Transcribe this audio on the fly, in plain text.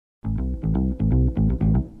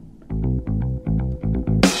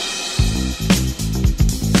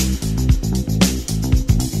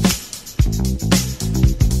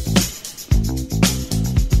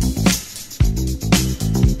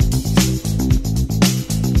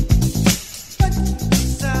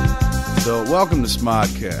Welcome to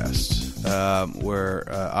Smodcast, where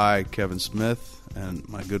I, Kevin Smith, and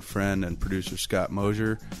my good friend and producer Scott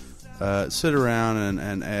Mosier sit around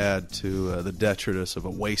and add to the detritus of a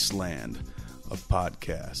wasteland of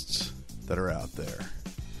podcasts that are out there.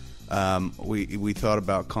 We thought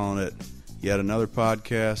about calling it yet another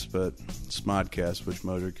podcast, but Smodcast, which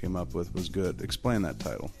Mosier came up with, was good. Explain that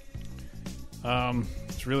title.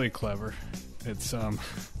 It's really clever. It's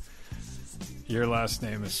your last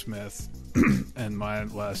name is Smith, and my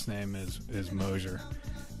last name is Mosier,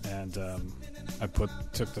 and I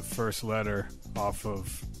took the first letter off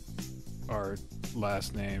of our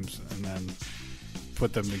last names and then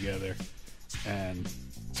put them together, and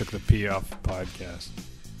took the P off the podcast.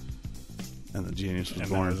 And the genius was and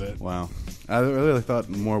born. That was it. Wow. I really thought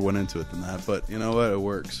more went into it than that, but you know what? It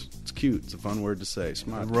works. It's cute. It's a fun word to say.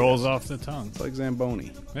 Smart. It rolls off the tongue. It's like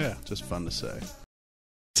Zamboni. Yeah. Just fun to say.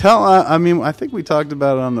 I think we talked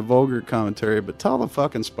about it on the vulgar commentary, but tell the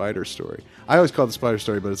fucking spider story. I always call it the spider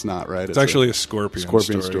story, but it's not, right? It's actually a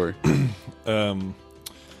scorpion story.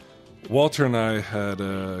 Walter and I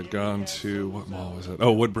had gone to, what mall was it?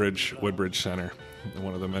 Oh, Woodbridge Center.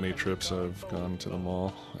 One of the many trips I've gone to the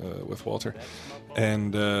mall with Walter.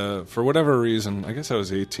 And for whatever reason, I guess I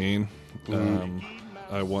was 18,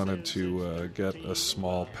 I wanted to get a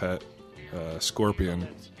small pet scorpion,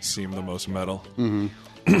 seemed the most metal. Mm-hmm.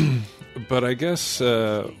 But I guess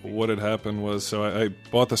what had happened was, so I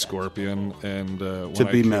bought the scorpion, and when to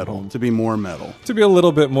be metal, home, to be more metal, to be a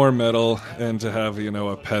little bit more metal, and to have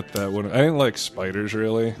a pet that wouldn't. I didn't like spiders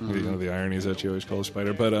really. Mm-hmm. The ironies that you always call a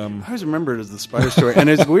spider, but I always remember it as the spider story, and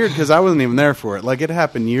it's weird because I wasn't even there for it. Like it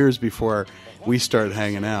happened years before we started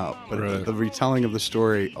hanging out, but right. The retelling of the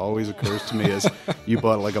story always occurs to me as you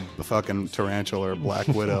bought like a fucking tarantula or a black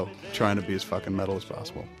widow, trying to be as fucking metal as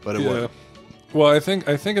possible. But it worked. Well, I think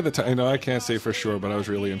at the time, I can't say for sure, but I was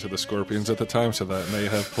really into the scorpions at the time, so that may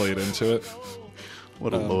have played into it.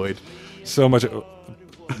 What a Lloyd! So much.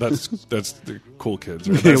 That's the cool kids.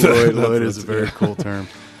 Right? Lloyd is a very cool term.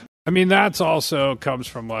 I mean, that's also comes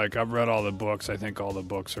from like I've read all the books. I think all the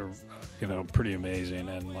books are, pretty amazing.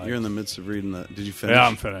 And like you're in the midst of reading the. Did you finish? Yeah,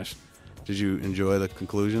 I'm finished. Did you enjoy the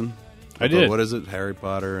conclusion? I did. What is it? Harry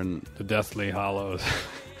Potter and the Deathly Hallows.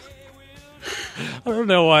 I don't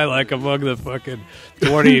know why, like, among the fucking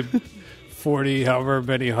 20, 40, however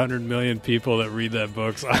many 100 million people that read that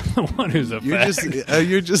book, I'm the one who's a fag.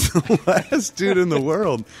 You're just the last dude in the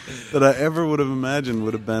world that I ever would have imagined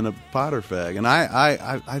would have been a Potter fag. And I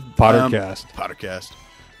Pottercast.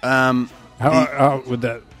 How would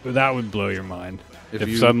that would blow your mind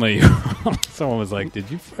if suddenly someone was like, "Did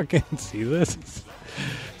you fucking see this?"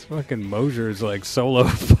 It's fucking Mosier's like solo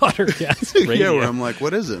Pottercast radio. Yeah, where I'm like,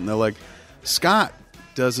 "What is it?" And they're like, Scott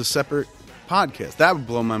does a separate podcast. That would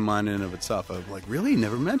blow my mind in and of itself. I was like, really? He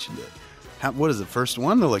never mentioned it. What is the first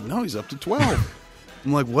one? They're like, no, he's up to 12.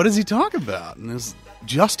 I'm like, what does he talk about? And it's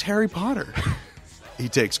just Harry Potter. He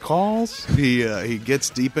takes calls. He gets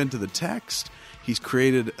deep into the text. He's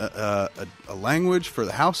created a language for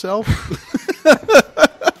the house elf.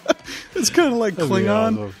 It's kind of like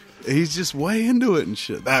Klingon. Awesome. He's just way into it and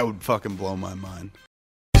shit. That would fucking blow my mind.